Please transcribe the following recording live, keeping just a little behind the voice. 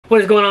What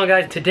is going on,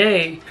 guys?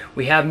 Today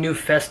we have new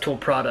Festool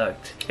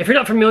product. If you're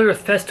not familiar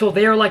with Festool,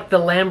 they are like the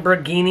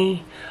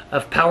Lamborghini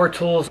of power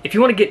tools. If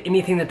you want to get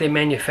anything that they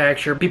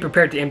manufacture, be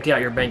prepared to empty out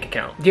your bank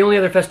account. The only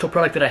other Festool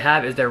product that I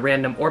have is their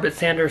random orbit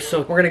sanders,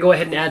 so we're gonna go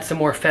ahead and add some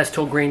more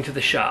Festool green to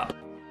the shop.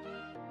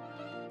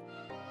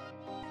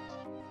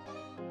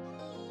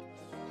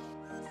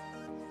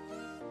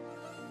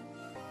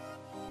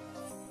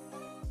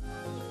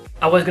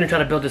 I was gonna try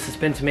to build a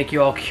suspense to make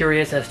you all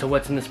curious as to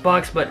what's in this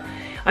box, but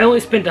I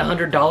only spent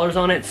 $100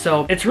 on it,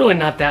 so it's really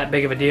not that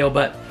big of a deal,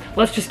 but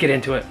let's just get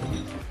into it.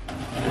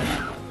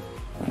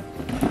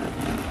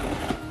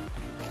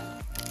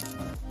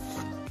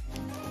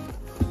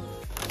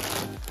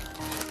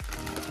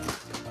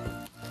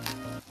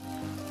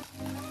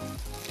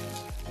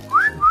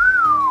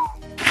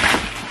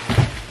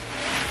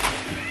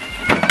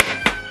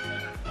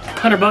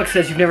 $100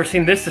 says you've never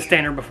seen this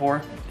sustainer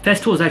before.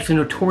 Festool is actually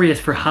notorious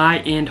for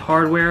high-end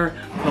hardware,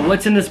 but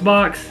what's in this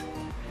box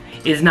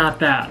is not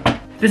that.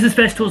 This is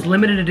Festool's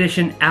limited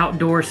edition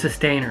outdoor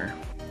sustainer.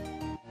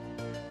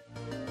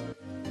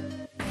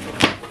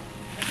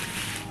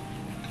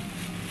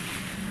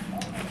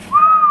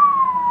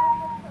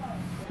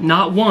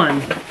 Not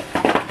one,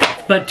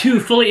 but two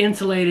fully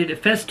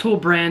insulated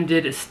Festool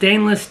branded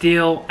stainless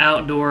steel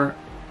outdoor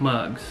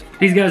mugs.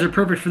 These guys are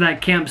perfect for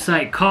that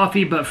campsite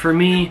coffee, but for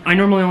me, I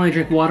normally only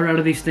drink water out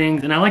of these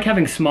things, and I like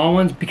having small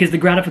ones because the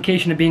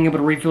gratification of being able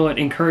to refill it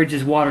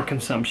encourages water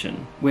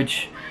consumption,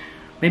 which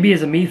maybe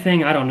is a me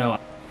thing, I don't know.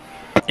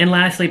 And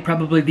lastly,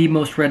 probably the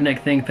most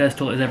redneck thing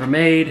Festool has ever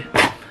made,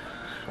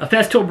 a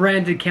Festool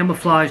branded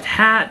camouflaged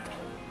hat.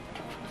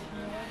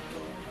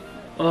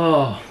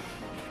 Oh,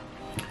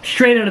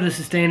 straight out of the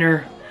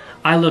sustainer.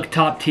 I look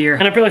top tier,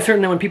 and I'm fairly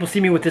certain that when people see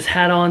me with this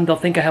hat on, they'll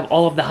think I have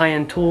all of the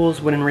high-end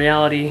tools, when in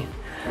reality,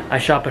 I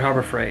shop at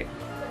Harbor Freight.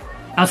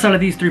 Outside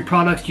of these three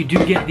products, you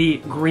do get the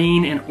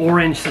green and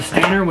orange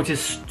sustainer, which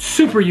is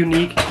super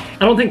unique.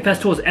 I don't think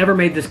Festool has ever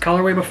made this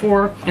colorway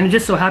before, and it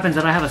just so happens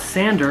that I have a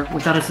sander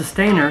without a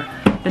sustainer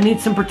that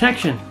needs some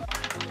protection.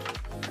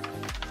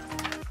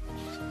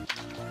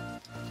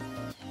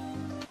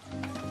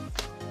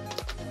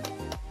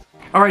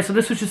 Alright, so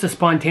this was just a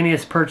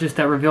spontaneous purchase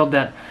that revealed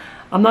that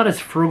I'm not as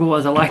frugal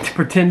as I like to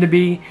pretend to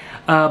be,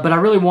 but I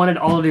really wanted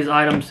all of these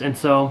items, and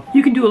so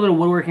you can do a little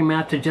woodworking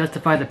math to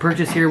justify the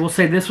purchase here. We'll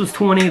say this was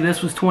 20,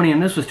 this was 20,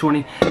 and this was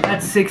 20.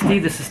 That's 60,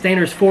 the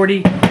sustainer's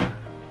 40.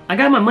 I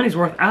got my money's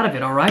worth out of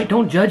it, alright?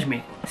 Don't judge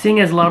me. Seeing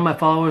as a lot of my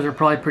followers are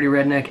probably pretty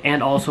redneck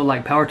and also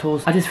like power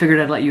tools, I just figured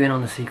I'd let you in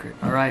on the secret,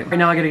 alright? Right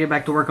now I gotta get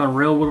back to work on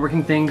real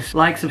woodworking things.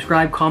 Like,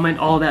 subscribe, comment,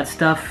 all of that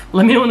stuff.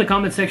 Let me know in the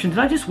comment section, did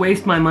I just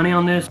waste my money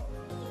on this?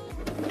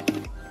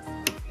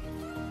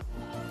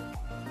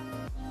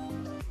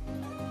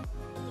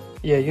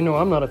 Yeah, you know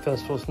I'm not a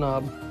Festool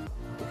snob.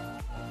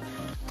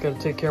 Gotta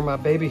take care of my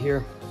baby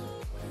here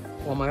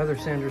while my other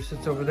sander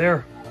sits over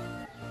there.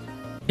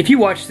 If you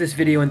watched this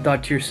video and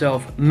thought to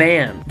yourself,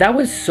 man, that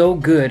was so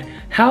good,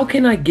 how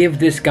can I give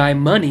this guy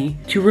money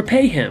to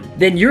repay him?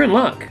 Then you're in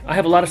luck. I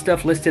have a lot of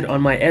stuff listed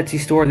on my Etsy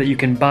store that you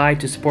can buy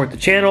to support the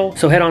channel,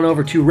 so head on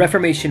over to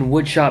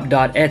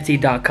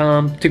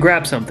reformationwoodshop.etsy.com to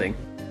grab something.